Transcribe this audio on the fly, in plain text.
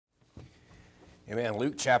Amen.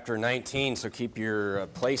 Luke chapter 19, so keep your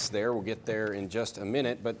place there. We'll get there in just a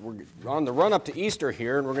minute, but we're on the run up to Easter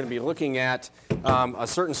here, and we're going to be looking at a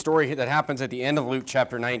certain story that happens at the end of Luke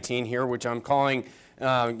chapter 19 here, which I'm calling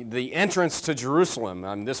the entrance to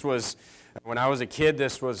Jerusalem. This was, when I was a kid,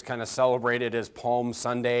 this was kind of celebrated as Palm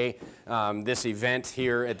Sunday, this event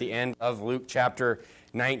here at the end of Luke chapter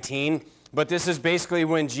 19. But this is basically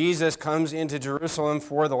when Jesus comes into Jerusalem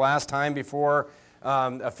for the last time before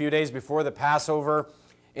a few days before the Passover,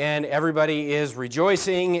 and everybody is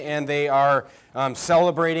rejoicing, and they are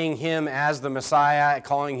celebrating him as the Messiah,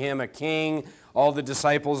 calling him a king. All the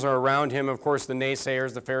disciples are around him. Of course, the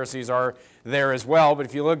naysayers, the Pharisees, are there as well. But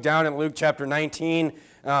if you look down at Luke chapter 19,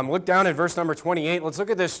 look down at verse number 28. Let's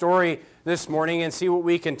look at this story this morning and see what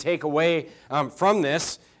we can take away from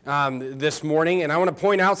this morning. And I want to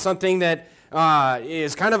point out something that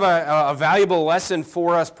is kind of a valuable lesson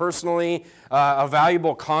for us personally, a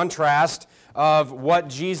valuable contrast of what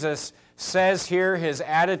Jesus says here, his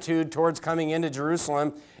attitude towards coming into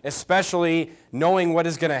Jerusalem, especially knowing what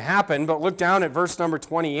is going to happen. But look down at verse number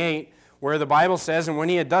 28, where the Bible says, "And when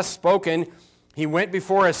he had thus spoken, he went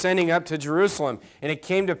before ascending up to Jerusalem. And it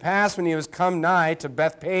came to pass when he was come nigh to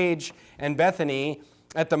Bethpage and Bethany,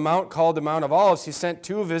 at the mount called the Mount of Olives, he sent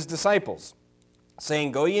two of his disciples,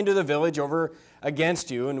 saying, Go ye into the village over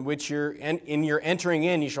against you, in which in your entering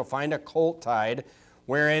in ye shall find a colt tied,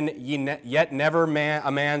 wherein yet never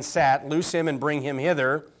a man sat. Loose him and bring him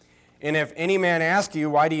hither. And if any man ask you,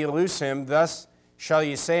 Why do ye loose him? Thus shall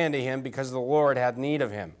ye say unto him, Because the Lord hath need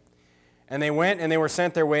of him. And they went, and they were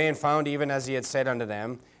sent their way, and found even as he had said unto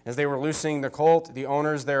them. As they were loosing the colt, the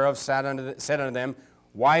owners thereof said unto them,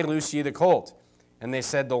 Why loose ye the colt? And they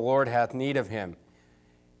said, The Lord hath need of him.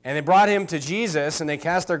 And they brought him to Jesus, and they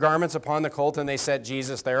cast their garments upon the colt, and they set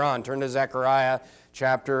Jesus thereon." Turn to Zechariah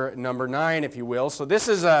chapter number 9, if you will. So this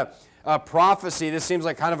is a prophecy. This seems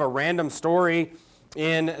like kind of a random story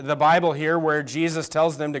in the Bible here, where Jesus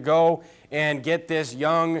tells them to go and get this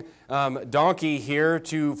young donkey here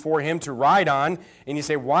for him to ride on. And you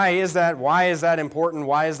say, why is that? Why is that important?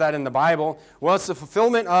 Why is that in the Bible? Well, it's the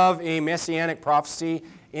fulfillment of a messianic prophecy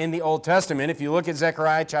in the Old Testament. If you look at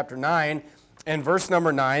Zechariah chapter 9, and verse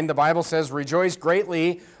number 9, the Bible says, Rejoice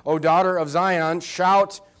greatly, O daughter of Zion.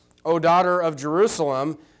 Shout, O daughter of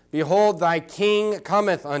Jerusalem. Behold, thy king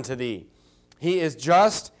cometh unto thee. He is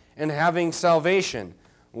just and having salvation,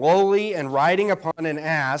 lowly and riding upon an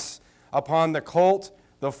ass, upon the colt,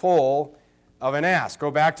 the foal of an ass.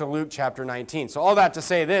 Go back to Luke chapter 19. So all that to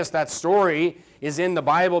say this, that story is in the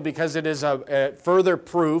Bible because it is a further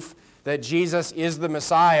proof that Jesus is the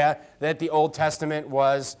Messiah that the Old Testament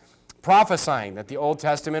was prophesying. That the Old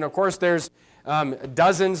Testament, of course, there's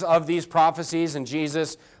dozens of these prophecies, and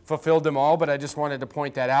Jesus fulfilled them all, but I just wanted to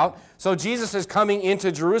point that out. So Jesus is coming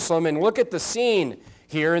into Jerusalem, and look at the scene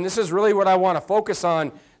here, and this is really what I want to focus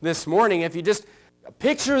on this morning. If you just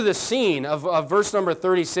picture the scene of verse number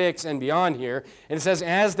 36 and beyond here, and it says,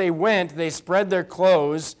 As they went, they spread their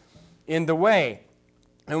clothes in the way.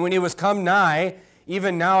 And when he was come nigh,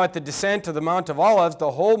 even now at the descent of the Mount of Olives,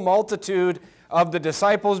 the whole multitude of the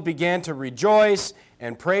disciples began to rejoice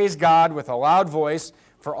and praise God with a loud voice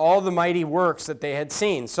for all the mighty works that they had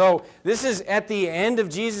seen. So this is at the end of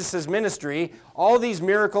Jesus' ministry. All these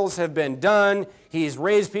miracles have been done. He's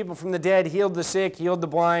raised people from the dead, healed the sick, healed the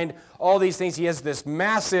blind, all these things. He has this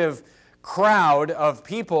massive crowd of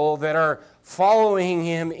people that are following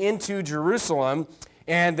him into Jerusalem.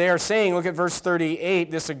 And they are saying, look at verse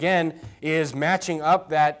 38, this again is matching up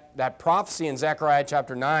that prophecy in Zechariah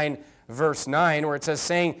chapter 9, verse 9, where it says,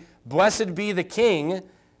 saying, Blessed be the King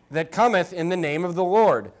that cometh in the name of the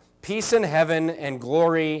Lord, peace in heaven and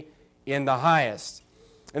glory in the highest.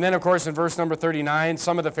 And then, of course, in verse number 39,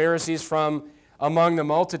 some of the Pharisees from among the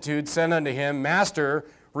multitude said unto him, Master,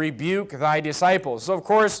 rebuke thy disciples. So, of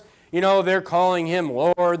course, you know, they're calling him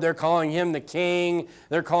Lord, they're calling him the King,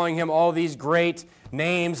 they're calling him all these great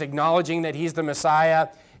names, acknowledging that he's the Messiah.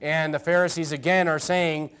 And the Pharisees, again, are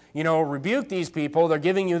saying, you know, rebuke these people. They're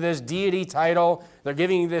giving you this deity title. They're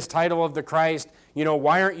giving you this title of the Christ. You know,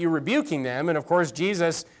 why aren't you rebuking them? And, of course,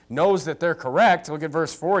 Jesus knows that they're correct. Look at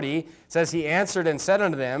verse 40. It says, He answered and said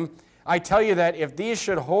unto them, I tell you that if these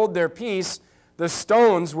should hold their peace, the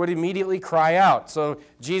stones would immediately cry out. So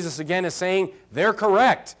Jesus, again, is saying they're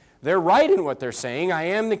correct. They're right in what they're saying. I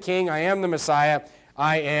am the King. I am the Messiah.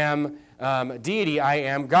 I am deity. I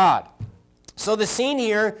am God. So the scene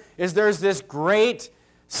here is there's this great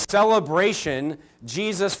celebration,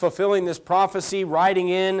 Jesus fulfilling this prophecy, riding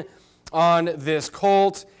in on this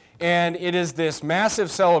colt, and it is this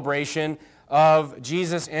massive celebration of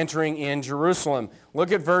Jesus entering in Jerusalem.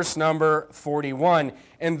 Look at verse number 41.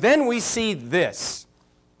 And then we see this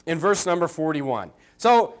in verse number 41.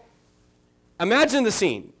 So imagine the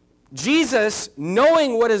scene. Jesus,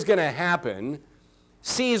 knowing what is going to happen,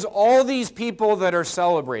 sees all these people that are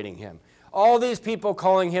celebrating him. All these people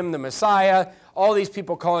calling him the Messiah, all these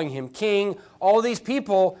people calling him king, all these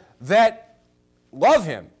people that love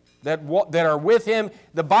him, that are with him.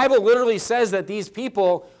 The Bible literally says that these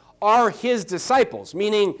people are his disciples,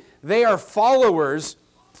 meaning they are followers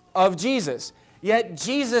of Jesus. Yet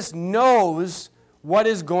Jesus knows what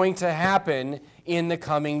is going to happen in the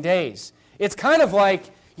coming days. It's kind of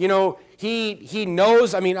like, you know, he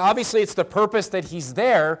knows, I mean, obviously it's the purpose that he's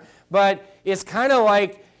there, but it's kind of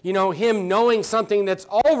like, you know, him knowing something that's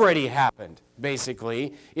already happened,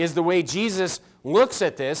 basically, is the way Jesus looks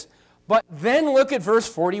at this. But then look at verse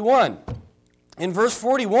 41. In verse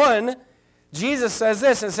 41, Jesus says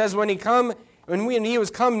this. It says, when he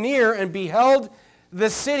was come near and beheld the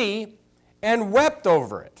city and wept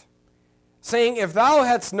over it, saying, if thou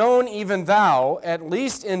hadst known, even thou, at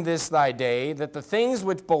least in this thy day, that the things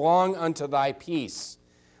which belong unto thy peace,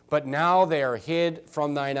 but now they are hid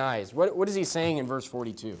from thine eyes. What is he saying in verse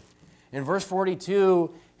 42? In verse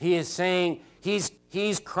 42, he is saying,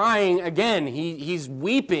 he's crying again. He's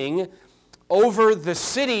weeping over the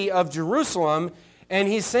city of Jerusalem, and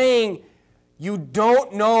he's saying, you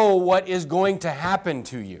don't know what is going to happen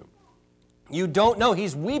to you. You don't know.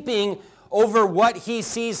 He's weeping over what he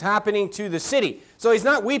sees happening to the city. So he's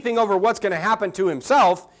not weeping over what's going to happen to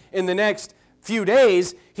himself in the next few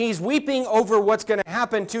days. He's weeping over what's going to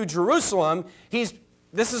happen to Jerusalem. This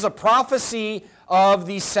is a prophecy of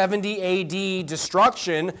the 70 A.D.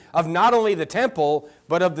 destruction of not only the temple,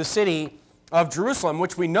 but of the city of Jerusalem,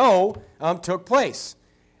 which we know took place.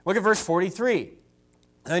 Look at verse 43.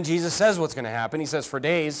 And Jesus says what's going to happen. He says, for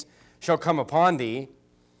days shall come upon thee,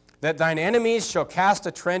 that thine enemies shall cast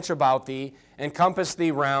a trench about thee, and compass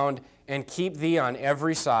thee round, and keep thee on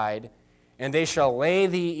every side. And they shall lay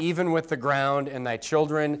thee even with the ground, and thy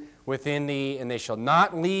children within thee, and they shall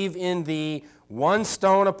not leave in thee one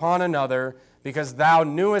stone upon another, because thou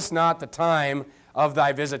knewest not the time of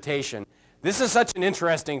thy visitation. This is such an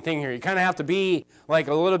interesting thing here. You kind of have to be like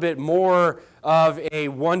a little bit more of a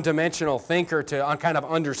one-dimensional thinker to kind of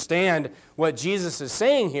understand what Jesus is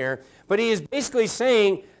saying here. But he is basically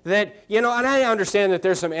saying that, you know, and I understand that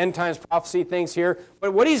there's some end times prophecy things here,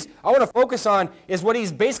 but what I want to focus on is what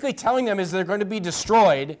he's basically telling them is they're going to be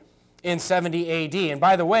destroyed in 70 A.D. And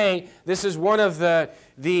by the way, this is one of the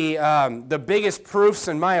biggest proofs,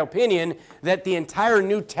 in my opinion, that the entire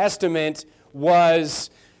New Testament was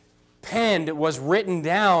penned, was written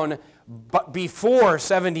down before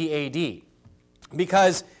 70 A.D.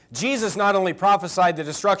 Because Jesus not only prophesied the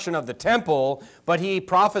destruction of the temple, but he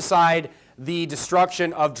prophesied the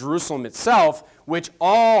destruction of Jerusalem itself, which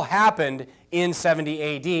all happened in 70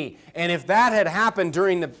 A.D. And if that had happened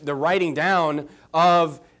during the writing down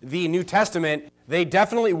of the New Testament, they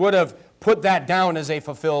definitely would have put that down as a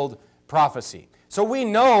fulfilled prophecy. So we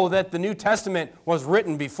know that the New Testament was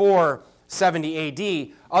written before 70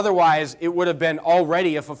 A.D. Otherwise, it would have been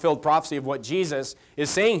already a fulfilled prophecy of what Jesus is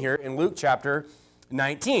saying here in Luke chapter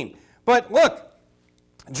 19. But look,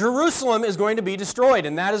 Jerusalem is going to be destroyed,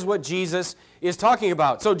 and that is what Jesus is talking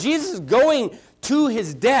about. So Jesus is going to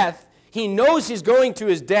his death. He knows he's going to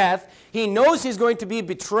his death. He knows he's going to be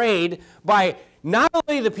betrayed by not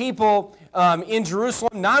only the people in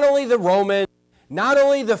Jerusalem, not only the Romans, not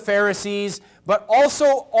only the Pharisees, but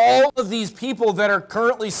also all of these people that are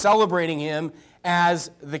currently celebrating him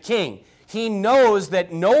as the king. He knows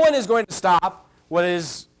that no one is going to stop what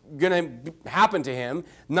is going to happen to him.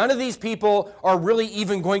 None of these people are really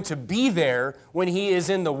even going to be there when he is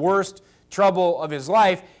in the worst trouble of his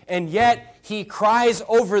life, and yet he cries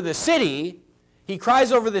over the city. He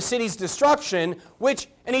cries over the city's destruction,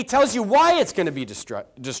 and he tells you why it's going to be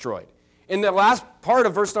destroyed. In the last part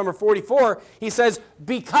of verse number 44, he says,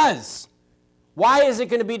 because. Why is it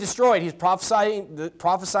going to be destroyed? He's prophesying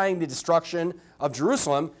the destruction of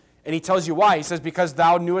Jerusalem, and he tells you why. He says, because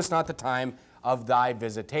thou knewest not the time of thy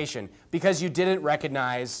visitation, because you didn't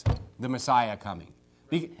recognize the Messiah coming.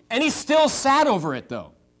 And he's still sad over it,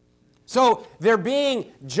 though. So they're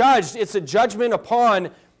being judged. It's a judgment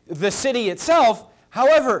upon the city itself.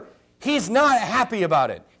 However, he's not happy about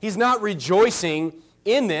it. He's not rejoicing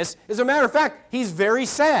in this. As a matter of fact, he's very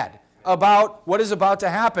sad about what is about to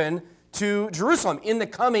happen to Jerusalem in the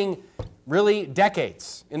coming, really,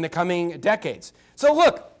 decades. In the coming decades. So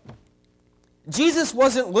look, Jesus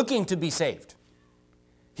wasn't looking to be saved.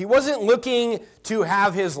 He wasn't looking to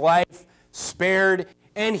have his life spared,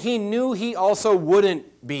 and he knew he also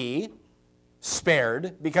wouldn't be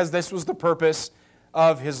spared because this was the purpose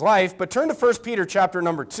of his life. But turn to 1 Peter chapter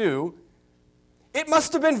number 2. It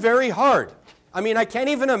must have been very hard. I mean, I can't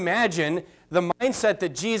even imagine the mindset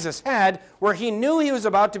that Jesus had where he knew he was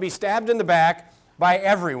about to be stabbed in the back by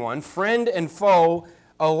everyone, friend and foe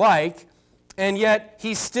alike, and yet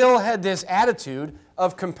he still had this attitude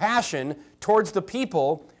of compassion towards the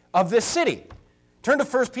people of this city. Turn to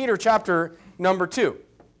 1 Peter chapter number 2.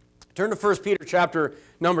 Turn to 1 Peter chapter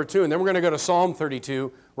number 2, and then we're going to go to Psalm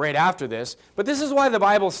 32 right after this. But this is why the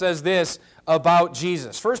Bible says this about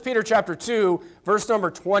Jesus. 1 Peter chapter 2, verse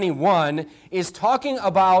number 21, is talking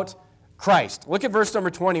about Christ. Look at verse number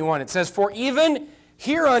 21. It says, "For even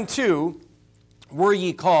hereunto were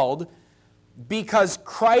ye called, because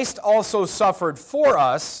Christ also suffered for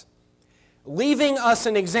us, leaving us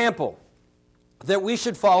an example, that we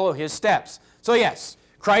should follow his steps." So yes,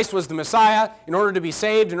 Christ was the Messiah. In order to be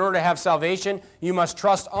saved, in order to have salvation, you must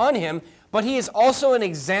trust on him. But he is also an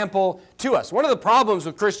example to us. One of the problems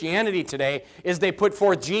with Christianity today is they put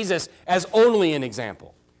forth Jesus as only an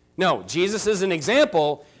example. No, Jesus is an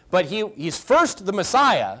example, but he's first the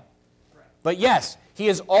Messiah. But yes, he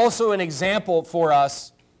is also an example for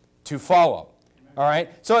us to follow. All right?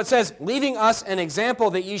 So it says, leaving us an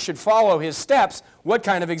example that ye should follow his steps. What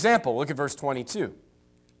kind of example? Look at verse 22.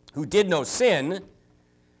 "Who did no sin,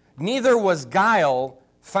 neither was guile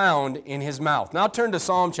found in his mouth." Now turn to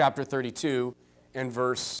Psalm chapter 32 and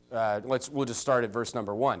verse, we'll just start at verse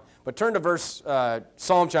number 1. But turn to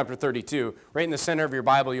Psalm chapter 32. Right in the center of your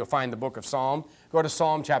Bible, you'll find the book of Psalm. Go to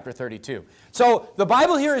Psalm chapter 32. So the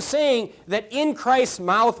Bible here is saying that in Christ's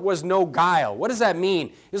mouth was no guile. What does that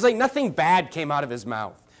mean? It's like nothing bad came out of his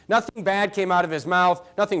mouth. Nothing bad came out of his mouth.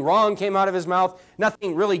 Nothing wrong came out of his mouth.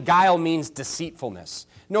 Nothing really. Guile means deceitfulness.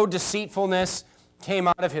 No deceitfulness came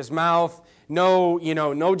out of his mouth. No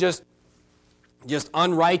just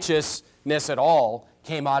unrighteousness at all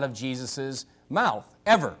came out of Jesus' mouth,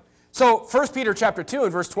 ever. So 1 Peter chapter 2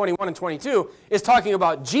 and verse 21 and 22 is talking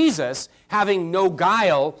about Jesus having no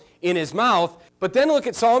guile in his mouth. But then look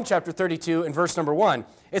at Psalm chapter 32 and verse number 1.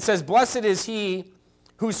 It says, "Blessed is he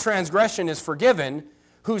whose transgression is forgiven,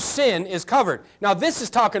 whose sin is covered." Now this is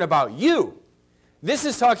talking about you. This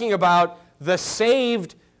is talking about the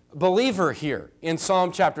saved believer here in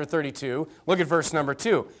Psalm chapter 32. Look at verse number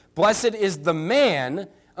 2. "Blessed is the man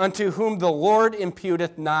unto whom the Lord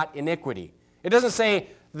imputeth not iniquity." It doesn't say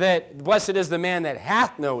that blessed is the man that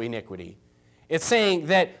hath no iniquity. It's saying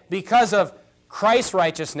that because of Christ's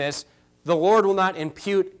righteousness, the Lord will not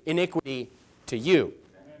impute iniquity to you.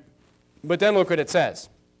 But then look what it says.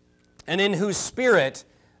 "And in whose spirit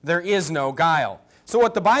there is no guile." So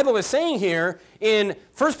what the Bible is saying here in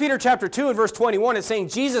 1 Peter chapter 2 and verse 21, it's saying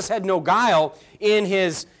Jesus had no guile in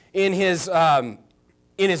his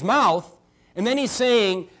mouth. And then he's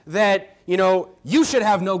saying that, you should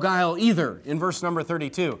have no guile either in verse number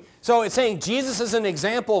 32. So it's saying Jesus is an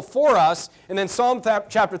example for us. And then Psalm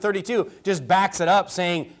chapter 32 just backs it up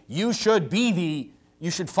saying you should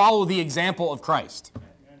follow the example of Christ,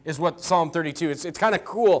 is what Psalm 32. It's kind of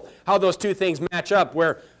cool how those two things match up,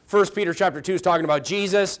 where 1 Peter chapter 2 is talking about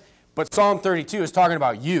Jesus, but Psalm 32 is talking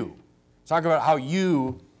about you. It's talking about how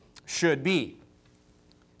you should be.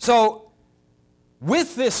 So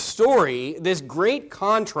with this story, this great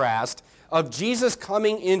contrast of Jesus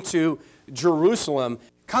coming into Jerusalem,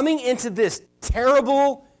 coming into this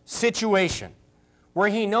terrible situation where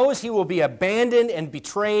he knows he will be abandoned and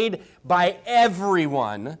betrayed by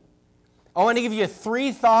everyone, I want to give you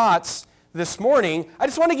 3 thoughts this morning. I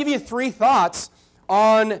just want to give you 3 thoughts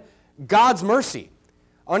on God's mercy.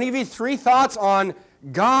 I want to give you 3 thoughts on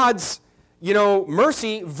God's,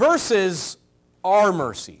 mercy versus our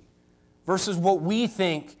mercy, versus what we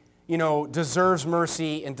think, deserves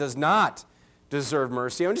mercy and does not deserve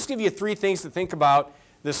mercy. I'll just give you 3 things to think about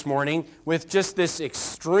this morning with just this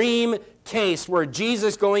extreme case where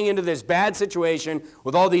Jesus going into this bad situation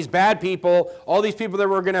with all these bad people, all these people that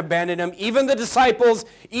were going to abandon him, even the disciples,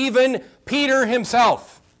 even Peter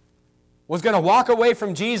himself was going to walk away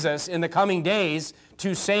from Jesus in the coming days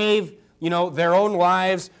to save, their own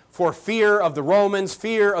lives for fear of the Romans,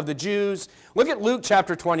 fear of the Jews. Look at Luke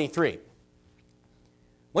chapter 23.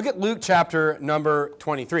 Look at Luke chapter number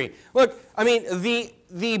 23. Look,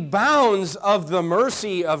 the bounds of the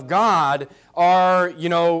mercy of God are,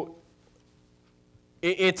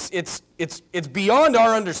 it's beyond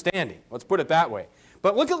our understanding. Let's put it that way.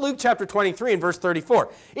 But look at Luke chapter 23 and verse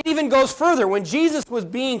 34. It even goes further. When Jesus was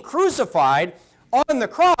being crucified on the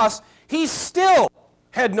cross, he still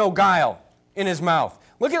had no guile in his mouth.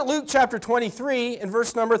 Look at Luke chapter 23 and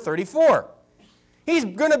verse number 34. He's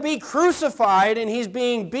going to be crucified, and he's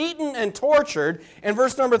being beaten and tortured. In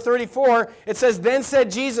verse number 34, it says, "Then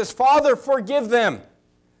said Jesus, Father, forgive them,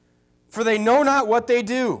 for they know not what they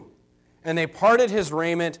do. And they parted his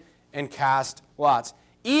raiment and cast lots."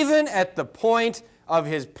 Even at the point of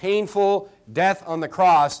his painful death on the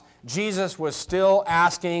cross, Jesus was still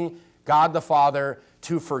asking God the Father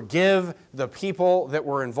to forgive the people that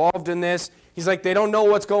were involved in this. He's like, they don't know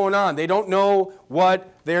what's going on. They don't know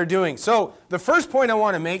what they're doing. So the first point I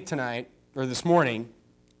want to make tonight, or this morning,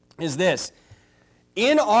 is this.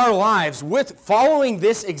 In our lives, with following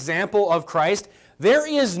this example of Christ, there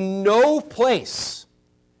is no place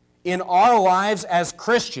in our lives as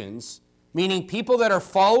Christians, meaning people that are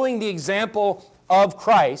following the example of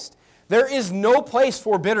Christ, there is no place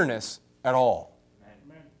for bitterness at all.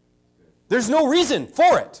 Amen. There's no reason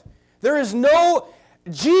for it. There is no...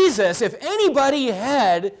 Jesus, if anybody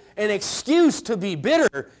had an excuse to be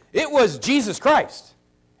bitter, it was Jesus Christ.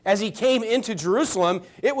 As he came into Jerusalem,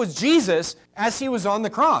 it was Jesus as he was on the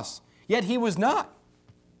cross. Yet he was not.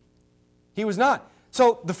 He was not.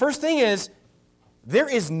 So the first thing is, there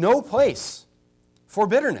is no place for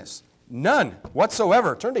bitterness. None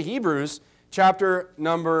whatsoever. Turn to Hebrews chapter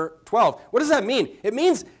number 12. What does that mean? It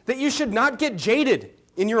means that you should not get jaded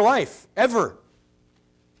in your life, ever.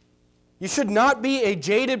 You should not be a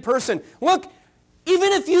jaded person. Look,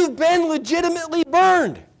 even if you've been legitimately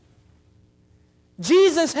burned,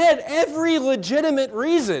 Jesus had every legitimate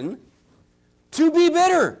reason to be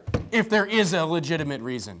bitter, if there is a legitimate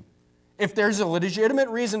reason. If there's a legitimate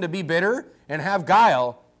reason to be bitter and have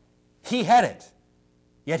guile, he had it.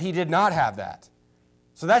 Yet he did not have that.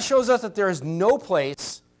 So that shows us that there is no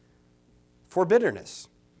place for bitterness.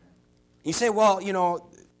 You say, well, you know,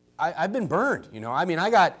 I've been burned. You know, I mean,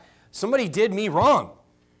 somebody did me wrong.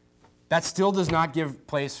 That still does not give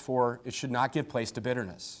place for, it should not give place to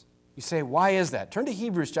bitterness. You say, why is that? Turn to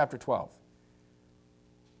Hebrews chapter 12.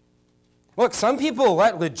 Look, some people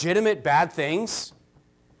let legitimate bad things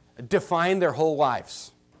define their whole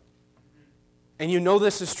lives. And you know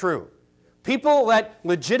this is true. People let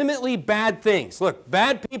legitimately bad things. Look,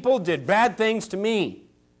 bad people did bad things to me.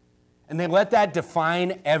 And they let that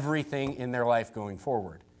define everything in their life going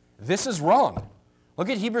forward. This is wrong. Look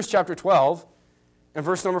at Hebrews chapter 12 and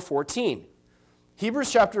verse number 14.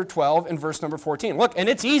 Hebrews chapter 12 and verse number 14. Look, and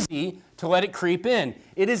it's easy to let it creep in.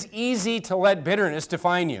 It is easy to let bitterness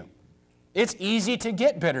define you. It's easy to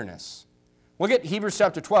get bitterness. Look at Hebrews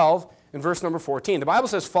chapter 12 and verse number 14. The Bible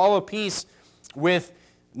says, follow peace with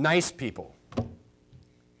nice people.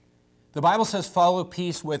 The Bible says, follow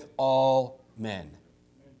peace with all men,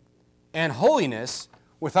 and holiness,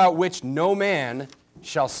 without which no man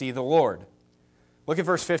shall see the Lord. Look at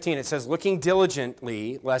verse 15. It says, looking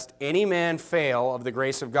diligently, lest any man fail of the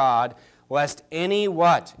grace of God, lest any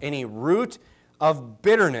what? Any root of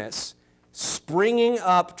bitterness springing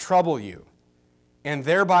up trouble you, and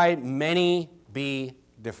thereby many be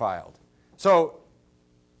defiled. So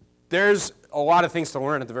there's a lot of things to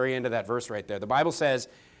learn at the very end of that verse right there. The Bible says,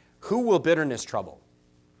 who will bitterness trouble?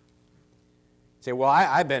 You say, well,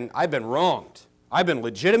 I've been wronged. I've been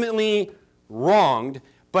legitimately wronged.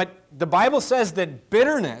 But the Bible says that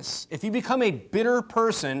bitterness, if you become a bitter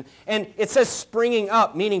person, and it says springing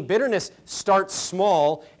up, meaning bitterness starts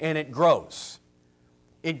small and it grows.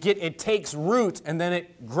 It takes root and then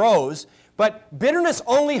it grows. But bitterness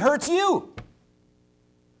only hurts you.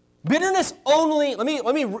 Bitterness only,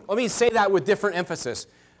 let me say that with different emphasis.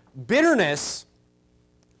 Bitterness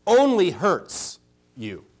only hurts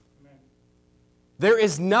you. Amen. There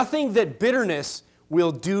is nothing that bitterness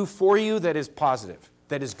will do for you that is positive,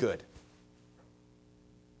 that is good.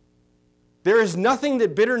 There is nothing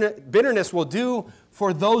that bitterness will do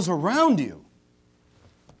for those around you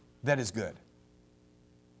that is good.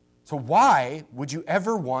 So why would you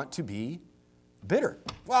ever want to be bitter?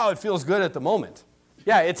 Well, it feels good at the moment.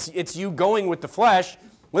 Yeah, it's you going with the flesh,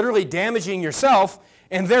 literally damaging yourself,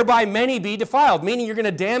 and thereby many be defiled, meaning you're going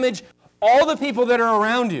to damage all the people that are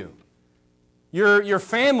around you. Your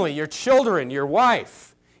family, your children, your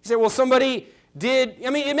wife. You say, well, somebody did, I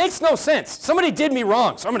mean, it makes no sense. Somebody did me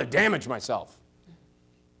wrong, so I'm going to damage myself.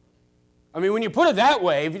 I mean, when you put it that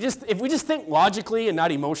way, if we just think logically and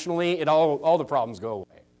not emotionally, all the problems go away.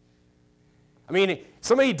 I mean,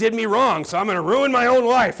 somebody did me wrong, so I'm going to ruin my own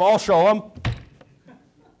life. I'll show them.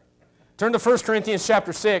 Turn to 1 Corinthians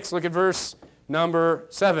chapter 6. Look at verse number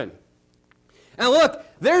 7. And look,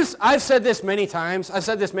 I've said this many times.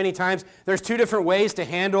 There's two different ways to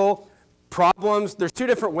handle problems. There's two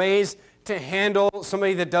different ways to handle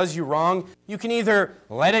somebody that does you wrong. You can either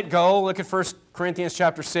let it go. Look at 1 Corinthians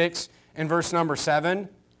chapter 6 and verse number 7.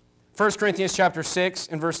 1 Corinthians chapter 6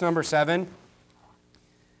 and verse number 7.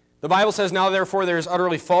 The Bible says, now therefore there is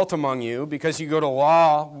utterly fault among you, because you go to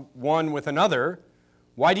law one with another.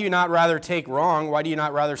 Why do you not rather take wrong? Why do you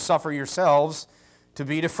not rather suffer yourselves to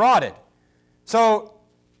be defrauded? So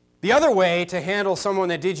the other way to handle someone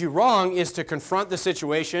that did you wrong is to confront the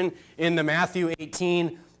situation in the Matthew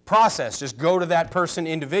 18 process. Just go to that person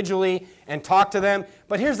individually and talk to them.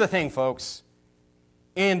 But here's the thing, folks.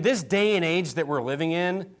 In this day and age that we're living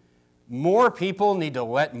in, more people need to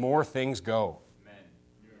let more things go.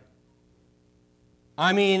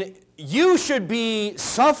 I mean, you should be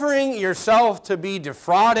suffering yourself to be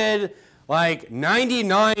defrauded like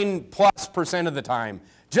 99+% of the time.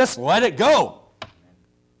 Just let it go.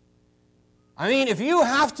 I mean, if you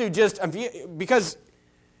have to because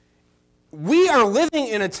we are living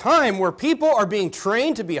in a time where people are being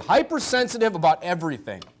trained to be hypersensitive about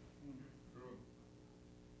everything.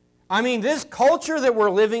 I mean, this culture that we're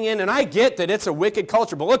living in, and I get that it's a wicked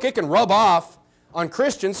culture, but look, it can rub off on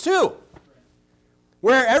Christians too.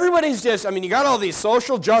 Where everybody's just, I mean, you got all these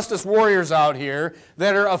social justice warriors out here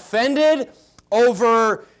that are offended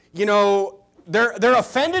over, you know, they're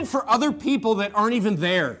offended for other people that aren't even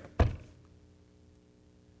there.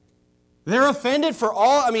 They're offended for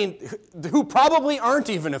all, I mean, who probably aren't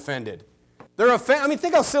even offended. I mean,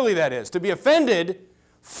 think how silly that is, to be offended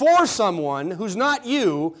for someone who's not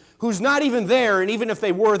you, who's not even there, and even if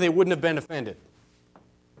they were, they wouldn't have been offended.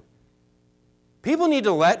 People need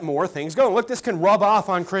to let more things go. Look, this can rub off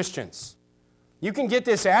on Christians. You can get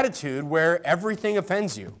this attitude where everything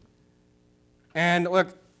offends you. And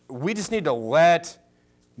look, we just need to let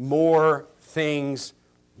more things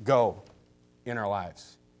go in our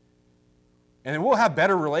lives. And then we'll have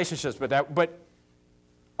better relationships with that. But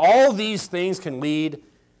all these things can lead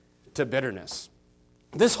to bitterness.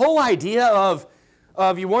 This whole idea of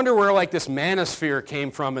you wonder where like this manosphere came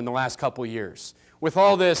from in the last couple years. With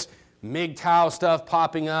all this MGTOW stuff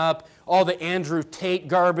popping up, all the Andrew Tate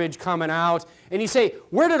garbage coming out. And you say,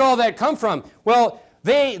 where did all that come from? Well,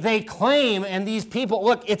 they claim, and these people,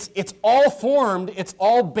 look, it's all formed, it's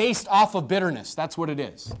all based off of bitterness. That's what it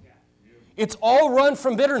is. It's all run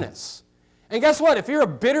from bitterness. And guess what? If you're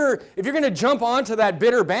going to jump onto that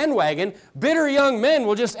bitter bandwagon, bitter young men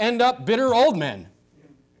will just end up bitter old men.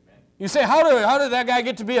 You say, how did that guy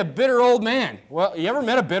get to be a bitter old man? Well, you ever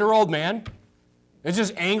met a bitter old man? It's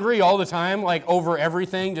just angry all the time, like over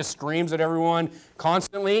everything, just screams at everyone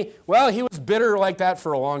constantly. Well, he was bitter like that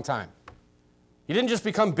for a long time. He didn't just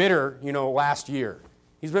become bitter, you know, last year.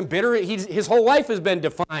 He's been bitter. His whole life has been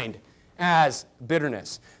defined as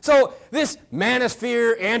bitterness. So this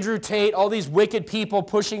manosphere, Andrew Tate, all these wicked people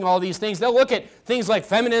pushing all these things, they'll look at things like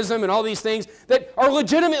feminism and all these things that are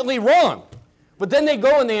legitimately wrong. But then they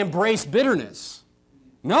go and they embrace bitterness.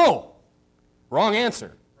 No. Wrong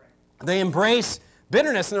answer. They embrace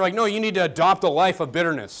bitterness, and they're like, no, you need to adopt a life of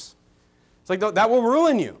bitterness. It's like, that will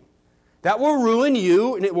ruin you. That will ruin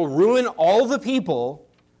you, and it will ruin all the people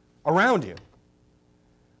around you.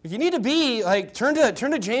 You need to be, like, turn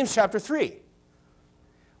to James chapter 3.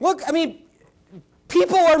 Look, I mean,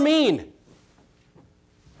 people are mean.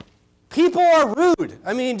 People are rude.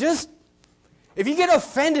 I mean, just, if you get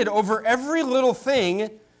offended over every little thing,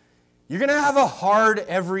 you're going to have a hard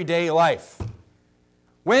everyday life.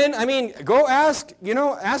 Go ask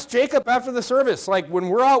Jacob after the service. Like when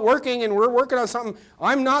we're out working and we're working on something,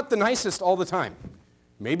 I'm not the nicest all the time.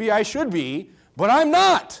 Maybe I should be, but I'm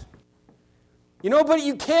not. But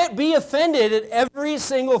you can't be offended at every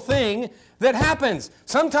single thing that happens.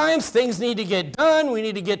 Sometimes things need to get done. We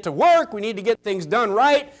need to get to work. We need to get things done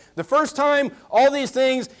right. The first time, all these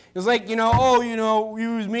things, is like, he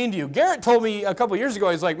was mean to you. Garrett told me a couple years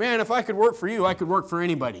ago, he's like, man, if I could work for you, I could work for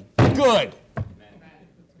anybody. Good.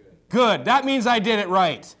 Good. That means I did it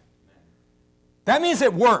right. That means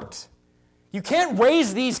it worked. You can't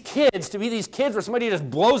raise these kids to be these kids where somebody just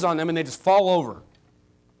blows on them and they just fall over.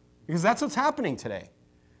 Because that's what's happening today.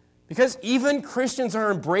 Because even Christians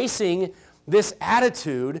are embracing this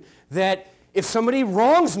attitude that if somebody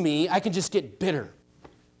wrongs me, I can just get bitter.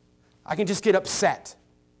 I can just get upset.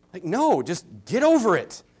 Like, no, just get over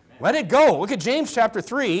it. Let it go. Look at James chapter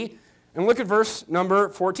 3 and look at verse number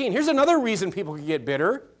 14. Here's another reason people can get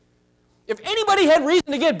bitter. If anybody had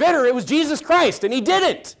reason to get bitter, it was Jesus Christ, and he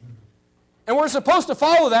didn't. And we're supposed to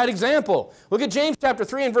follow that example. Look at James chapter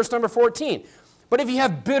 3 and verse number 14. But if you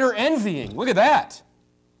have bitter envying, look at that,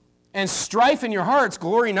 and strife in your hearts,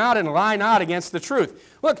 glory not and lie not against the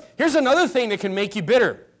truth. Look, here's another thing that can make you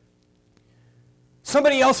bitter.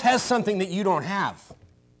 Somebody else has something that you don't have.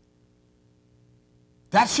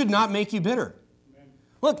 That should not make you bitter.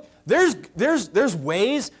 Look, there's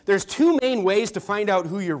two main ways to find out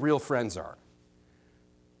who your real friends are.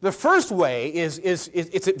 The first way is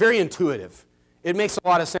it's very intuitive. It makes a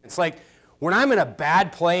lot of sense. Like when I'm in a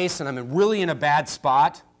bad place and I'm really in a bad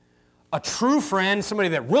spot, a true friend, somebody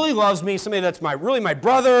that really loves me, somebody that's really my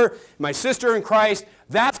brother, my sister in Christ,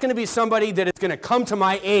 that's going to be somebody that is going to come to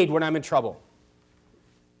my aid when I'm in trouble.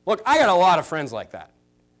 Look, I got a lot of friends like that.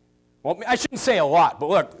 Well, I shouldn't say a lot, but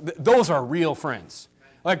look, those are real friends.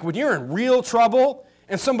 Like when you're in real trouble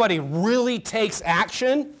and somebody really takes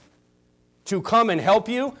action to come and help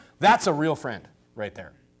you, that's a real friend right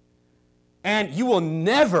there. And you will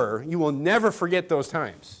never forget those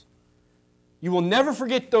times. You will never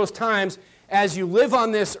forget those times as you live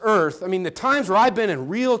on this earth. I mean, the times where I've been in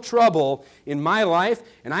real trouble in my life,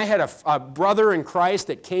 and I had a brother in Christ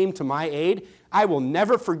that came to my aid, I will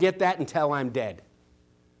never forget that until I'm dead.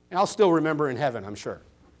 And I'll still remember in heaven, I'm sure.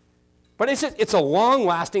 But it's a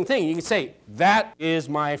long-lasting thing. You can say, that is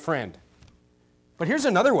my friend. But here's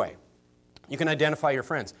another way you can identify your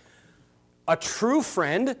friends. A true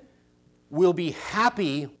friend will be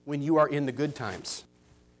happy when you are in the good times.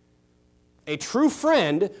 A true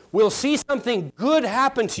friend will see something good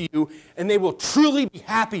happen to you, and they will truly be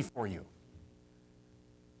happy for you.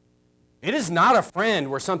 It is not a friend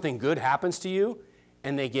where something good happens to you,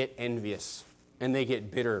 and they get envious, and they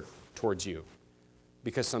get bitter towards you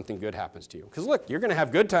because something good happens to you. Because look, you're going to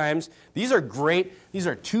have good times. These are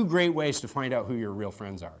two great ways to find out who your real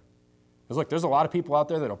friends are. Because look, there's a lot of people out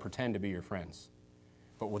there that will pretend to be your friends.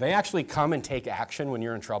 But will they actually come and take action when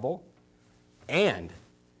you're in trouble? And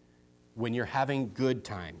when you're having good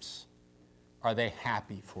times, are they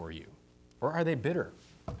happy for you? Or are they bitter?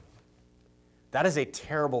 That is a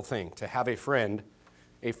terrible thing, to have a friend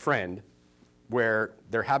where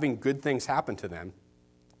they're having good things happen to them,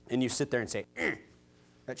 and you sit there and say,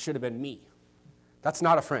 that should have been me. That's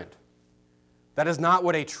not a friend. That is not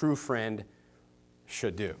what a true friend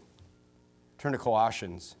should do. Turn to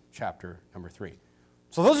Colossians chapter number 3.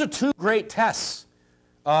 So those are two great tests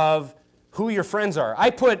of who your friends are. I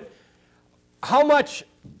put, how much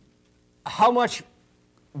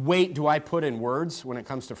weight do I put in words when it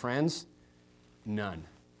comes to friends? None.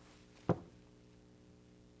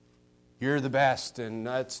 You're the best, and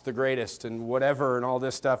that's the greatest, and whatever, and all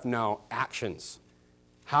this stuff. No, actions.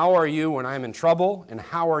 How are you when I'm in trouble, and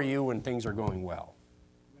how are you when things are going well?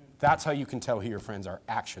 That's how you can tell who your friends are.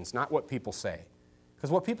 Actions, not what people say.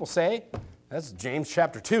 Because what people say, that's James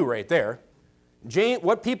chapter 2 right there.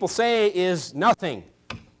 What people say is nothing.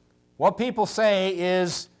 What people say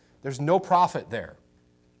is there's no profit there.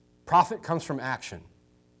 Profit comes from action.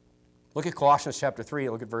 Look at Colossians chapter 3,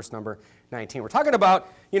 look at verse number 19. We're talking about,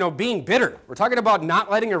 being bitter. We're talking about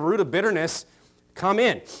not letting a root of bitterness come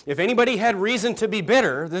in. If anybody had reason to be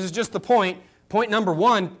bitter, this is just the point number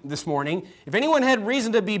 1 this morning. If anyone had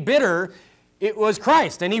reason to be bitter, it was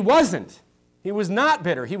Christ, and he wasn't. He was not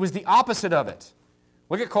bitter. He was the opposite of it.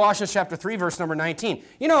 Look at Colossians chapter 3, verse number 19.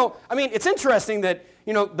 It's interesting that,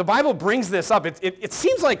 the Bible brings this up. It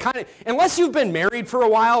seems like unless you've been married for a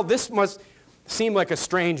while, this must seem like a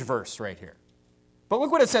strange verse right here. But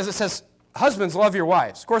look what it says. It says, husbands, love your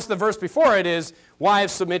wives. Of course, the verse before it is,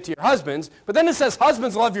 wives, submit to your husbands. But then it says,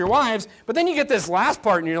 husbands, love your wives. But then you get this last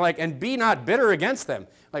part, and you're like, and be not bitter against them.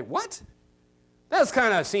 Like, what? That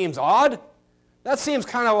kind of seems odd. That seems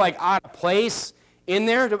kind of like out of place in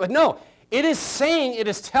there. But no, it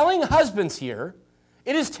is telling husbands here,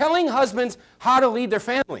 it is telling husbands how to lead their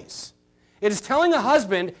families. It is telling a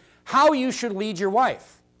husband how you should lead your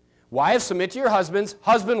wife. Wives, submit to your husbands.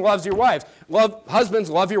 Husband loves your wives. Husbands,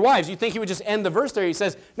 love your wives. You think he would just end the verse there. He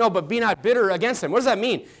says, no, but be not bitter against them. What does that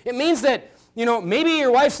mean? It means that, maybe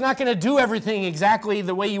your wife's not going to do everything exactly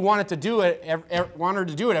the way you want her to do it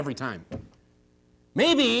every time.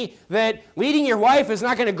 Maybe that leading your wife is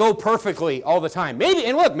not going to go perfectly all the time.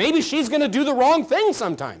 Maybe she's going to do the wrong thing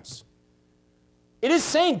sometimes. It is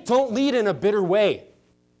saying don't lead in a bitter way.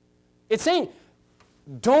 It's saying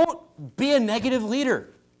don't be a negative leader.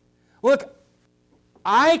 Look,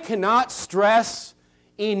 I cannot stress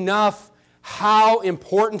enough how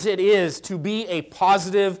important it is to be a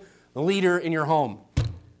positive leader in your home.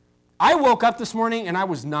 I woke up this morning and I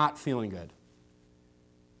was not feeling good.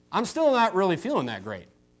 I'm still not really feeling that great.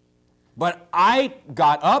 But I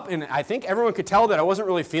got up, and I think everyone could tell that I wasn't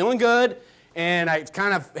really feeling good, and I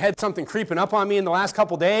kind of had something creeping up on me in the last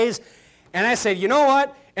couple days, and I said, you know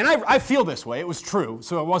what? And I feel this way. It was true,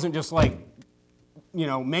 so it wasn't just like,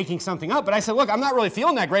 making something up. But I said, look, I'm not really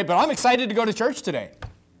feeling that great, but I'm excited to go to church today.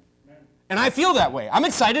 And I feel that way. I'm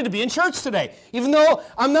excited to be in church today, even though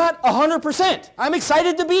I'm not 100%. I'm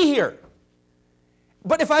excited to be here.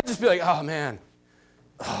 But if I just be like, oh, man,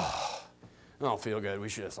 I don't feel good. We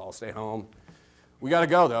should just all stay home. We got to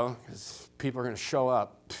go, though, because people are going to show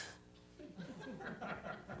up.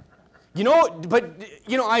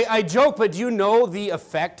 I joke, but do you know the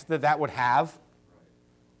effect that that would have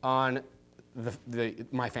on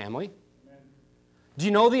my family? Do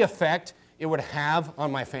you know the effect it would have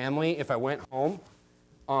on my family if I went home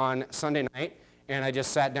on Sunday night and I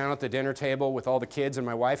just sat down at the dinner table with all the kids and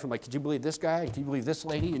my wife? I'm like, could you believe this guy? Can you believe this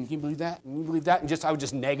lady? And can you believe that? And can you believe that? And I was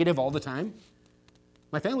just negative all the time.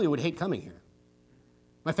 My family would hate coming here.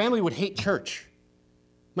 My family would hate church.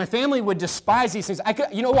 My family would despise these things.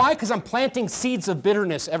 You know why? Because I'm planting seeds of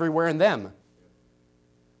bitterness everywhere in them.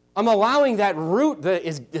 I'm allowing that root that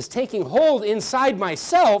is taking hold inside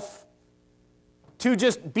myself to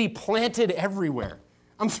just be planted everywhere.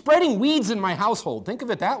 I'm spreading weeds in my household. Think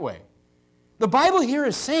of it that way. The Bible here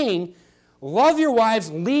is saying, love your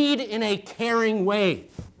wives, lead in a caring way.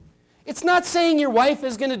 It's not saying your wife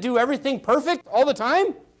is going to do everything perfect all the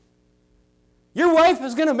time. Your wife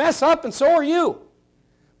is going to mess up, and so are you.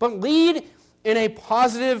 But lead in a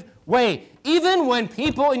positive way, even when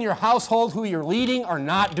people in your household who you're leading are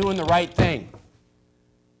not doing the right thing.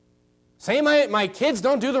 Say my kids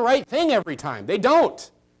don't do the right thing every time. They don't.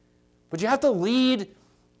 But you have to lead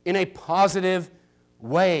in a positive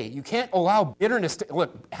way. You can't allow bitterness to,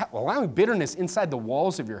 look, allowing bitterness inside the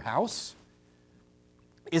walls of your house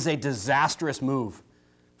is a disastrous move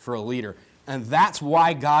for a leader. And that's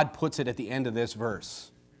why God puts it at the end of this verse.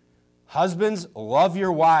 Husbands, love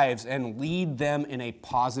your wives and lead them in a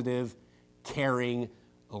positive, caring,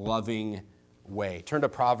 loving way. Turn to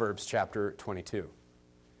Proverbs chapter 22.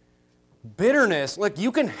 Bitterness, look,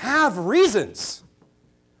 you can have reasons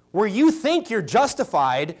where you think you're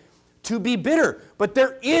justified to be bitter, but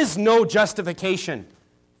there is no justification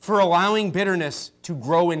for allowing bitterness to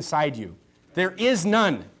grow inside you. There is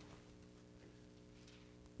none.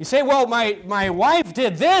 You say, well, my wife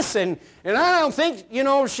did this, and I don't think,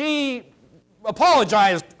 she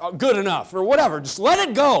apologized good enough, or whatever. Just let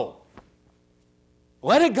it go.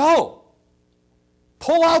 Let it go.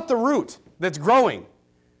 Pull out the root that's growing.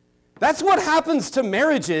 That's what happens to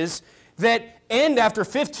marriages that end after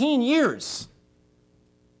 15 years.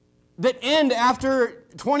 That end after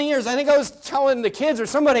 20 years. I think I was telling the kids or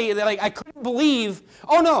somebody that I couldn't believe.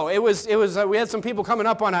 Oh no, it was. We had some people coming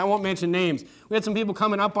up on. I won't mention names. We had some people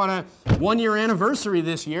coming up on a 1-year anniversary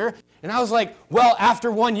this year, and I was like, well,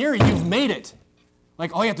 after 1 year, you've made it.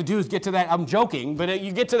 Like all you have to do is get to that. I'm joking, but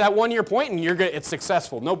you get to that 1 year point, and it's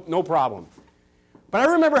successful. No problem. But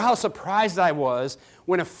I remember how surprised I was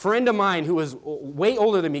when a friend of mine who was way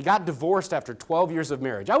older than me got divorced after 12 years of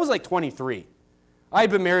marriage. I was like 23. I had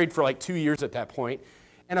been married for like 2 years at that point.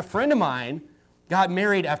 And a friend of mine got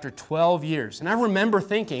married after 12 years. And I remember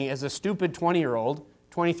thinking as a stupid 20-year-old,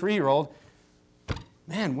 23-year-old,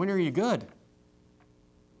 man, when are you good?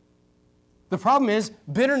 The problem is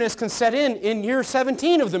bitterness can set in year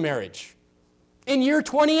 17 of the marriage, in year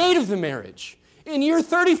 28 of the marriage, in year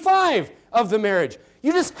 35 of the marriage.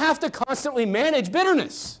 You just have to constantly manage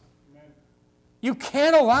bitterness. You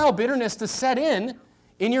can't allow bitterness to set in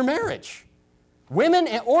your marriage. Women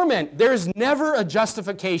or men, there's never a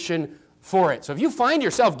justification for it. So if you find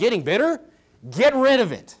yourself getting bitter, get rid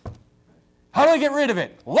of it. How do I get rid of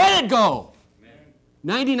it? Let it go.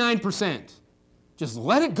 99%. Just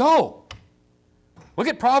let it go. Look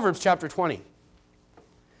at Proverbs chapter 20.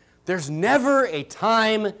 There's never a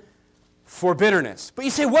time for bitterness. But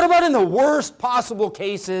you say, what about in the worst possible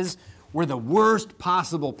cases where the worst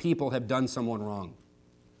possible people have done someone wrong?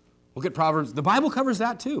 Look at Proverbs. The Bible covers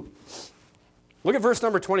that too. Look at verse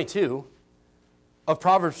number 22 of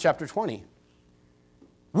Proverbs chapter 20.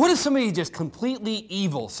 What if somebody just completely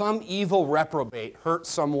evil, some evil reprobate, hurt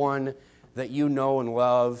someone that you know and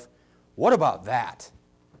love? What about that?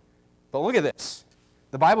 But look at this.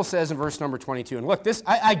 The Bible says in verse number 22, and look,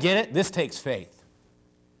 I get it, this takes faith.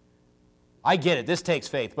 I get it, this takes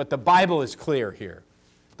faith, but the Bible is clear here.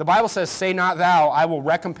 The Bible says, say not thou, I will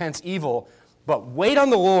recompense evil, but wait on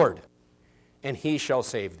the Lord, and he shall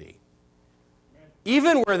save thee.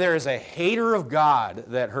 Even where there is a hater of God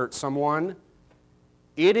that hurts someone,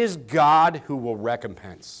 it is God who will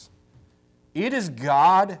recompense. It is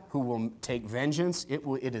God who will take vengeance.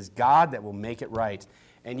 It is God that will make it right.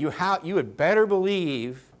 And you had better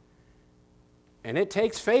believe, and it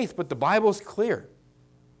takes faith, but the Bible's clear.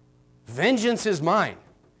 Vengeance is mine.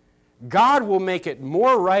 God will make it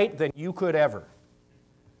more right than you could ever.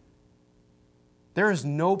 There is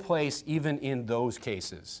no place, even in those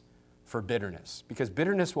cases, for bitterness, because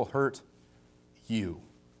bitterness will hurt you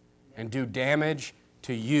and do damage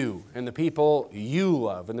to you and the people you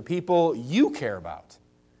love and the people you care about.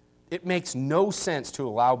 It makes no sense to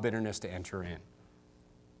allow bitterness to enter in.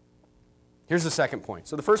 Here's the second point.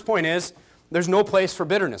 So the first point is, there's no place for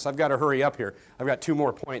bitterness. I've got to hurry up here. I've got 2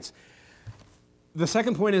 more points. The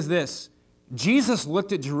second point is this. Jesus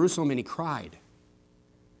looked at Jerusalem and he cried.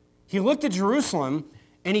 He looked at Jerusalem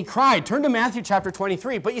and he cried. Turn to Matthew chapter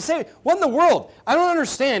 23. But you say, what in the world? I don't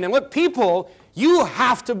understand. And look, people, you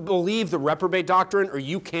have to believe the reprobate doctrine or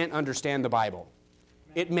you can't understand the Bible.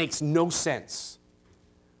 It makes no sense.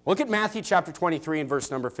 Look at Matthew chapter 23 and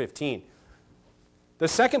verse number 15. The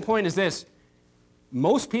second point is this.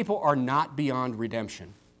 Most people are not beyond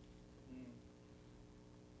redemption.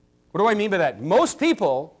 What do I mean by that? Most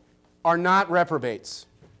people are not reprobates.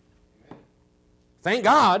 Thank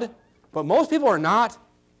God, but most people are not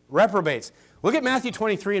reprobates. Look at Matthew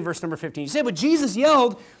 23 and verse number 15. You say, but Jesus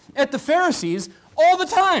yelled at the Pharisees all the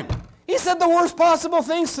time. He said the worst possible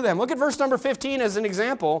things to them. Look at verse number 15 as an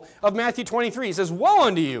example of Matthew 23. He says, woe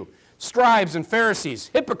unto you, scribes and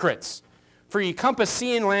Pharisees, hypocrites! For ye compass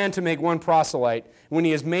sea and land to make one proselyte. When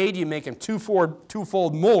he is made, you make him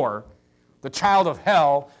twofold more the child of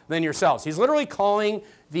hell than yourselves. He's literally calling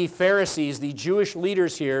the Pharisees, the Jewish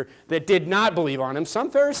leaders here, that did not believe on him.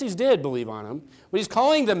 Some Pharisees did believe on him. But he's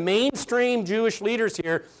calling the mainstream Jewish leaders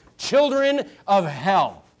here children of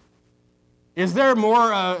hell. Is there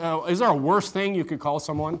a worse thing you could call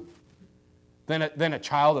someone than a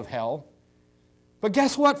child of hell? But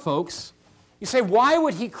guess what, folks? You say, why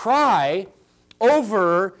would he cry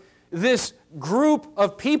over this group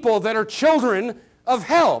of people that are children of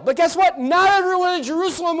hell? But guess what? Not everyone in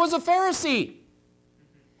Jerusalem was a Pharisee.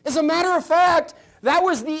 As a matter of fact, that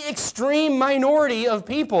was the extreme minority of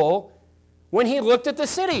people when he looked at the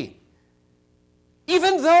city.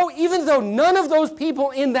 Even though none of those people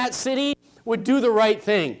in that city would do the right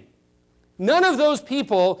thing. None of those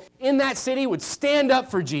people in that city would stand up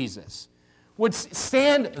for Jesus. Would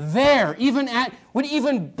stand there, would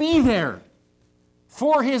even be there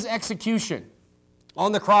for his execution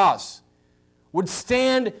on the cross, would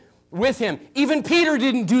stand with him. Even Peter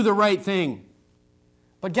didn't do the right thing.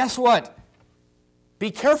 But guess what? Be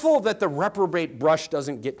careful that the reprobate brush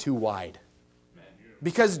doesn't get too wide.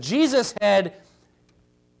 Because Jesus had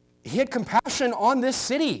compassion on this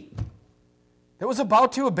city that was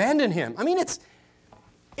about to abandon him. I mean, it's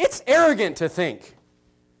arrogant to think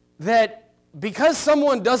that because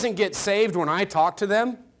someone doesn't get saved when I talk to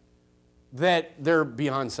them, that they're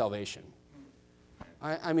beyond salvation.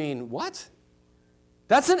 I mean, what?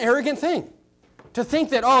 That's an arrogant thing. To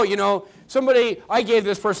think that, I gave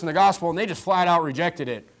this person the gospel and they just flat out rejected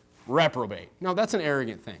it. Reprobate. No, that's an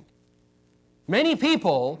arrogant thing. Many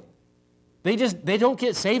people, they don't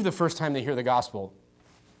get saved the first time they hear the gospel.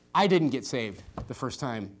 I didn't get saved the first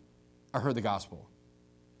time I heard the gospel.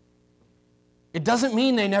 It doesn't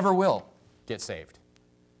mean they never will get saved.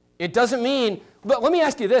 It doesn't mean, but let me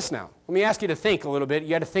ask you this now. Let me ask you to think a little bit. You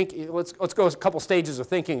got to think, let's go a couple stages of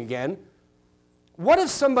thinking again. What if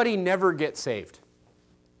somebody never gets saved?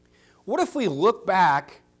 What if we look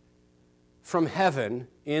back from heaven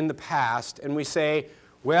in the past and we say,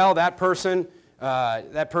 well, that person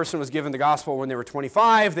was given the gospel when they were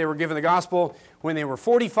 25, they were given the gospel when they were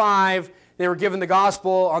 45, they were given the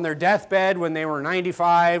gospel on their deathbed when they were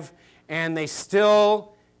 95, and they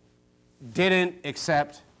still didn't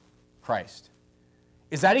accept Christ.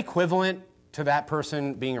 Is that equivalent to that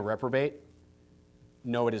person being a reprobate?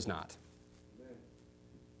 No, it is not.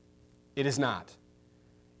 It is not.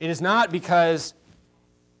 It is not because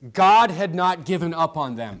God had not given up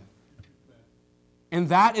on them. And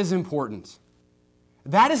that is important.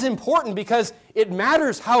 That is important because it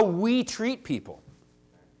matters how we treat people.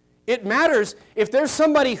 It matters if there's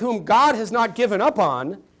somebody whom God has not given up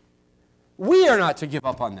on, we are not to give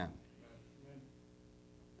up on them.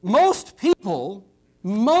 Most people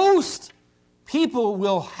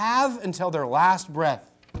will have until their last breath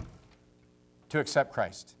to accept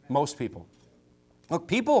Christ. Most people. Look,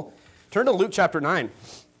 turn to Luke chapter 9.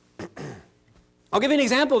 I'll give you an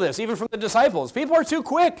example of this, even from the disciples. People are too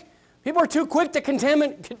quick. People are too quick to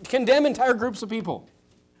condemn entire groups of people.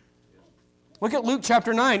 Look at Luke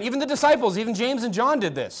chapter 9. Even the disciples, even James and John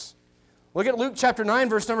did this. Look at Luke chapter 9,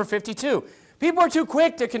 verse number 52. People are too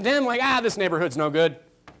quick to condemn, like, this neighborhood's no good.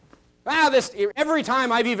 Every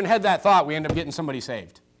time I've even had that thought, we end up getting somebody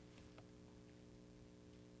saved.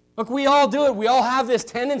 Look, we all do it. We all have this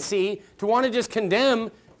tendency to want to just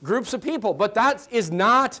condemn groups of people. But that is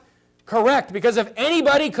not correct, because if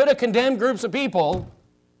anybody could have condemned groups of people,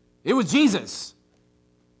 it was Jesus.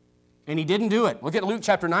 And he didn't do it. Look at Luke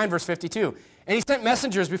chapter 9, verse 52. And he sent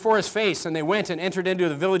messengers before his face, and they went and entered into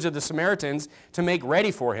the village of the Samaritans to make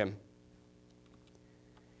ready for him.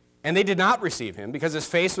 And they did not receive him, because his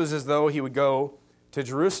face was as though he would go to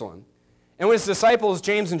Jerusalem. And when his disciples,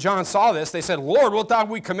 James and John, saw this, they said, Lord, wilt thou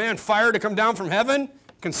we command fire to come down from heaven,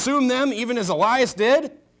 consume them, even as Elias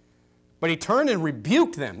did? But he turned and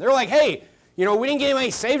rebuked them. They're like, hey, we didn't get anybody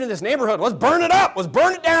saved in this neighborhood. Let's burn it up. Let's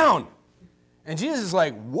burn it down. And Jesus is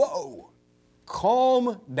like, whoa,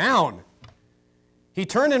 calm down. He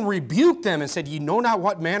turned and rebuked them and said, ye know not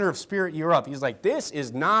what manner of spirit you're of. He's like, this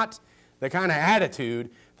is not the kind of attitude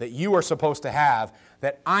that you are supposed to have,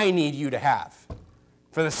 that I need you to have.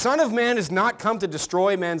 For the Son of Man is not come to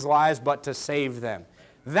destroy men's lives, but to save them.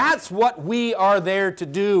 That's what we are there to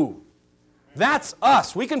do. That's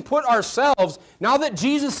us. We can put ourselves, now that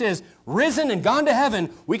Jesus is risen and gone to heaven,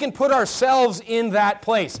 we can put ourselves in that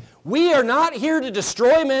place. We are not here to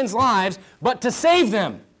destroy men's lives, but to save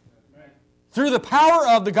them. Through the power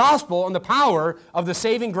of the gospel and the power of the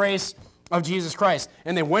saving grace of Jesus Christ.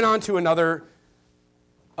 And they went on to another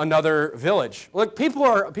village. Look, people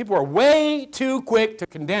are way too quick to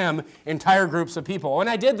condemn entire groups of people. When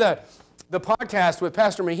I did the podcast with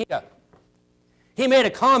Pastor Mejia, he made a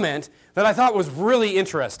comment that I thought was really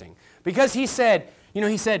interesting. Because he said,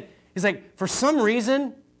 he's like, for some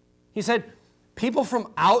reason, he said, people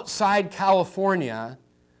from outside California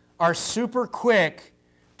are super quick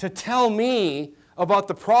to tell me about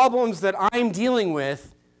the problems that I'm dealing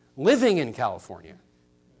with living in California.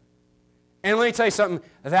 And let me tell you something,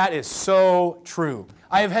 that is so true.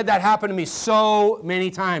 I have had that happen to me so many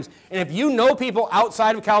times. And if you know people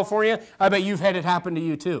outside of California, I bet you've had it happen to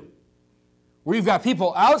you too. Where you've got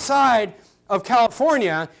people outside of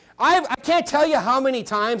California, I can't tell you how many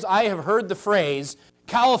times I have heard the phrase,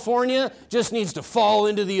 California just needs to fall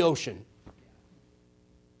into the ocean.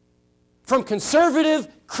 From conservative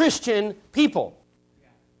Christian people.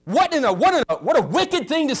 What a wicked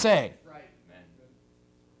thing to say.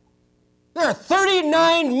 There are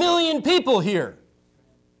 39 million people here.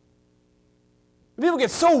 People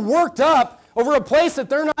get so worked up over a place that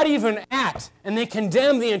they're not even at, and they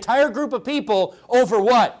condemn the entire group of people over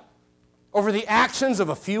what? Over the actions of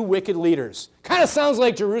a few wicked leaders. Kind of sounds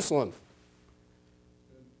like Jerusalem.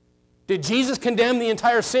 Did Jesus condemn the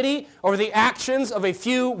entire city over the actions of a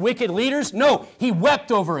few wicked leaders? No, he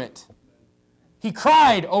wept over it. He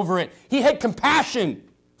cried over it. He had compassion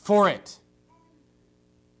for it.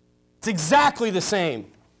 It's exactly the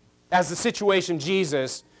same as the situation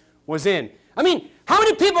Jesus was in. I mean, how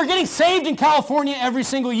many people are getting saved in California every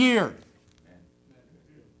single year?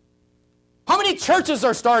 How many churches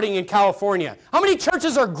are starting in California? How many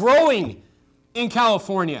churches are growing in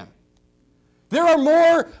California? There are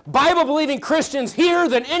more Bible-believing Christians here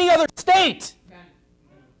than any other state.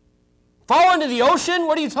 Fall into the ocean?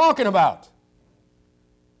 What are you talking about?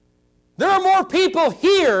 There are more people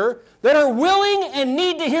here that are willing and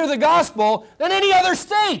need to hear the gospel than any other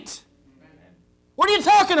state. What are you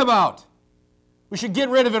talking about? We should get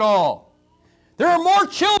rid of it all. There are more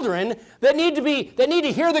children that need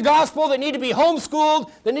to hear the gospel, that need to be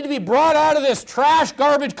homeschooled, that need to be brought out of this trash,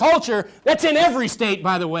 garbage culture. That's in every state,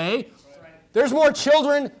 by the way. There's more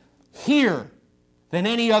children here than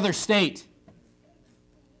any other state.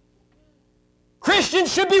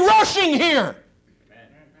 Christians should be rushing here.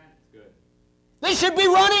 They should be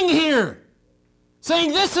running here,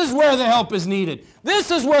 saying this is where the help is needed. This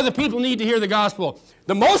is where the people need to hear the gospel.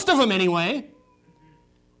 The most of them anyway.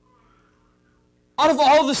 Out of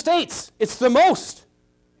all the states, it's the most.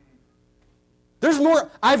 There's more.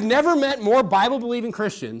 I've never met more Bible-believing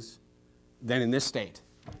Christians than in this state.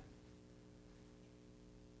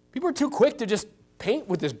 People are too quick to just paint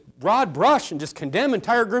with this broad brush and just condemn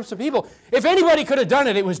entire groups of people. If anybody could have done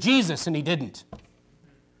it, it was Jesus, and he didn't.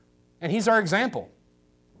 And he's our example.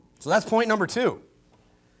 So that's point number 2.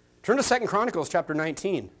 Turn to 2 Chronicles chapter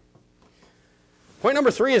 19. Point number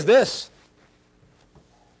 3 is this.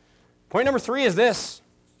 Point number 3 is this.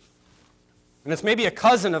 And it's maybe a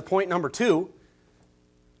cousin of point number 2.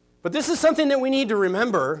 But this is something that we need to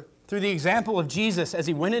remember through the example of Jesus as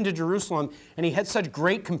he went into Jerusalem and he had such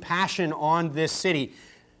great compassion on this city.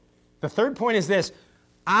 The third point is this.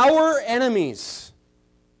 Our enemies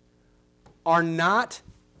are not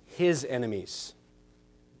his enemies.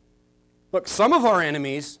 Look, some of our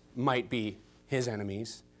enemies might be his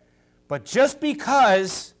enemies, but just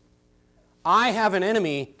because I have an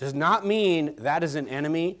enemy does not mean that is an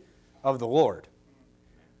enemy of the Lord.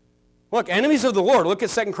 Look, enemies of the Lord. Look at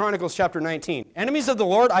 2 Chronicles chapter 19. Enemies of the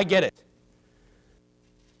Lord, I get it.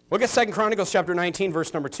 Look at 2 Chronicles chapter 19,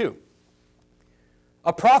 verse number 2.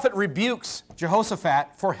 A prophet rebukes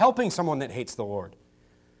Jehoshaphat for helping someone that hates the Lord.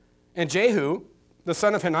 And Jehu, the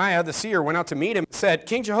son of Hananiah, the seer, went out to meet him and said,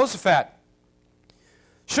 King Jehoshaphat,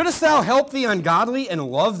 shouldest thou help the ungodly and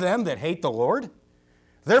love them that hate the Lord?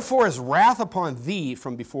 Therefore is wrath upon thee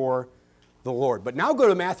from before the Lord. But now go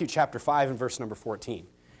to Matthew chapter 5 and verse number 14.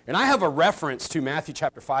 And I have a reference to Matthew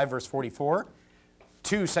chapter 5, verse 44,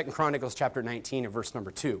 to 2 Chronicles chapter 19 and verse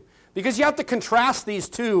number 2. Because you have to contrast these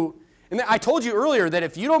two. And I told you earlier that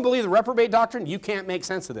if you don't believe the reprobate doctrine, you can't make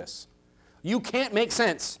sense of this. You can't make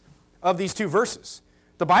sense of these two verses.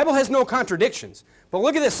 The Bible has no contradictions. But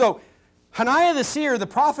look at this. So Hananiah the seer, the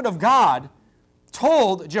prophet of God,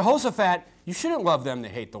 told Jehoshaphat, you shouldn't love them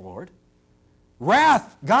that hate the Lord.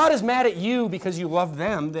 Wrath, God is mad at you because you loved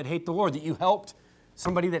them that hate the Lord, that you helped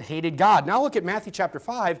somebody that hated God. Now look at Matthew chapter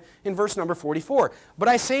 5 in verse number 44. But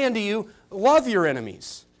I say unto you, love your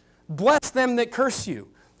enemies. Bless them that curse you.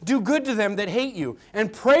 Do good to them that hate you.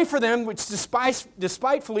 And pray for them which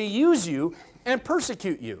despitefully use you and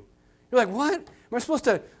persecute you. You're like, what? Am I supposed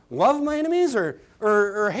to love my enemies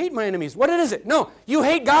or hate my enemies? What is it? No, you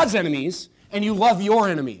hate God's enemies and you love your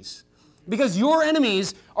enemies. Because your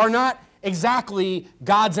enemies are not exactly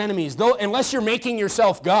God's enemies. Though, unless you're making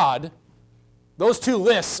yourself God, those two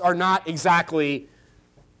lists are not exactly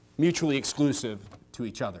mutually exclusive to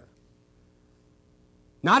each other.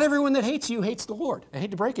 Not everyone that hates you hates the Lord. I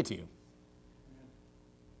hate to break it to you.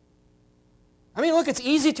 I mean, look, it's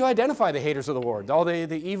easy to identify the haters of the Lord. All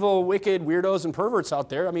the evil, wicked weirdos and perverts out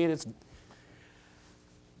there. I mean,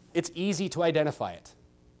 it's easy to identify it.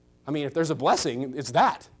 I mean, if there's a blessing, it's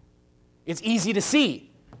that. It's easy to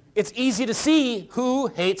see. It's easy to see who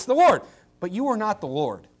hates the Lord. But you are not the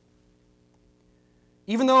Lord.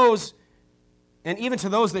 Even to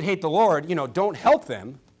those that hate the Lord, don't help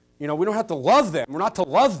them. We don't have to love them. We're not to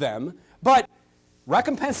love them. But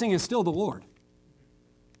recompensing is still the Lord.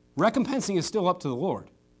 Recompensing is still up to the Lord.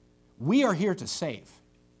 We are here to save.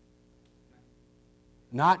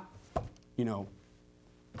 Not,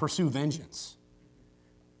 pursue vengeance.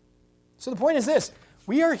 So the point is this.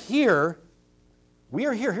 We are here.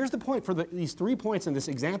 Here's the point for these 3 points in this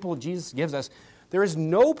example Jesus gives us. There is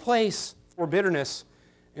no place for bitterness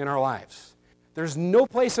in our lives. There's no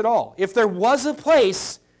place at all. If there was a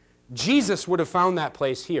place, Jesus would have found that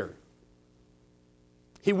place here.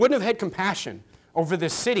 He wouldn't have had compassion over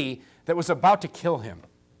this city that was about to kill him,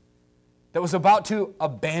 that was about to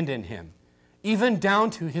abandon him, even down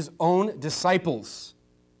to his own disciples.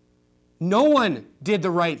 No one did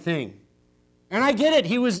the right thing. And I get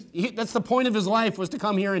it. That's the point of his life, was to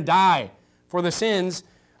come here and die for the sins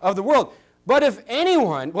of the world. But if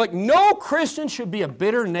anyone, no Christian should be a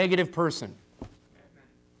bitter, negative person.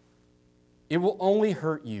 It will only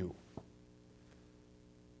hurt you.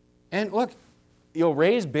 And look, you'll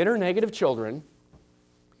raise bitter, negative children.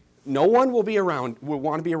 No one will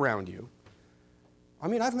want to be around you. I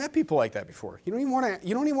mean, I've met people like that before. You don't even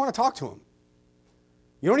want to talk to them.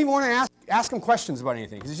 You don't even want to ask them questions about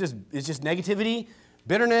anything. It's just negativity,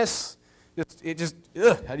 bitterness. You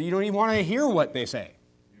don't even want to hear what they say.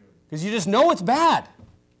 Because you just know it's bad.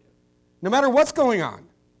 No matter what's going on.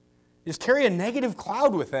 You just carry a negative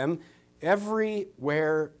cloud with them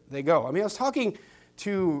everywhere they go. I mean, I was talking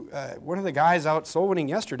to one of the guys out soul winning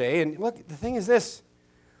yesterday, and look, the thing is this.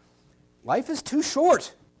 Life is too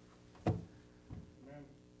short.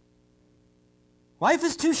 Life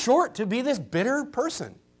is too short to be this bitter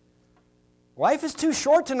person. Life is too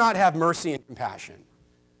short to not have mercy and compassion.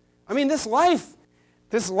 I mean, this life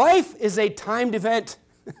is a timed event.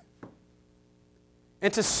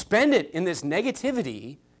 And to spend it in this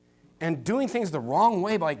negativity and doing things the wrong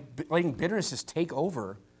way by letting bitterness just take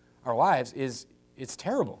over our lives it's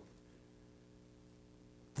terrible.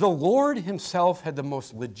 The Lord himself had the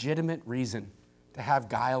most legitimate reason to have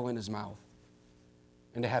guile in his mouth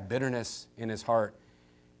and to have bitterness in his heart.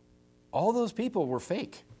 All those people were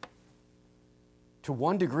fake to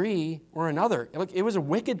one degree or another. Look, it was a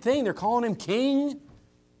wicked thing. They're calling him king.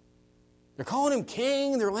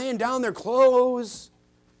 They're laying down their clothes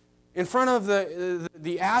in front of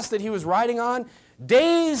the ass that he was riding on.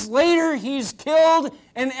 Days later, he's killed,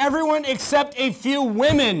 and everyone except a few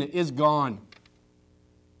women is gone.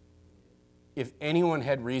 If anyone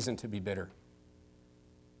had reason to be bitter,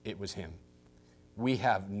 it was him. We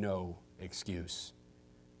have no excuse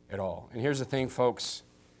at all. And here's the thing, folks.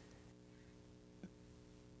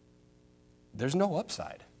 There's no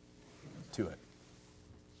upside to it.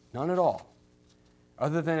 None at all.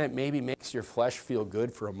 Other than it maybe makes your flesh feel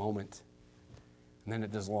good for a moment. And then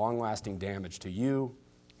it does long-lasting damage to you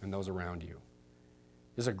and those around you.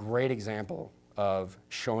 This is a great example of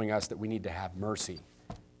showing us that we need to have mercy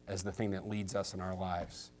as the thing that leads us in our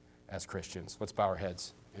lives as Christians. Let's bow our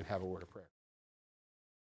heads and have a word of prayer.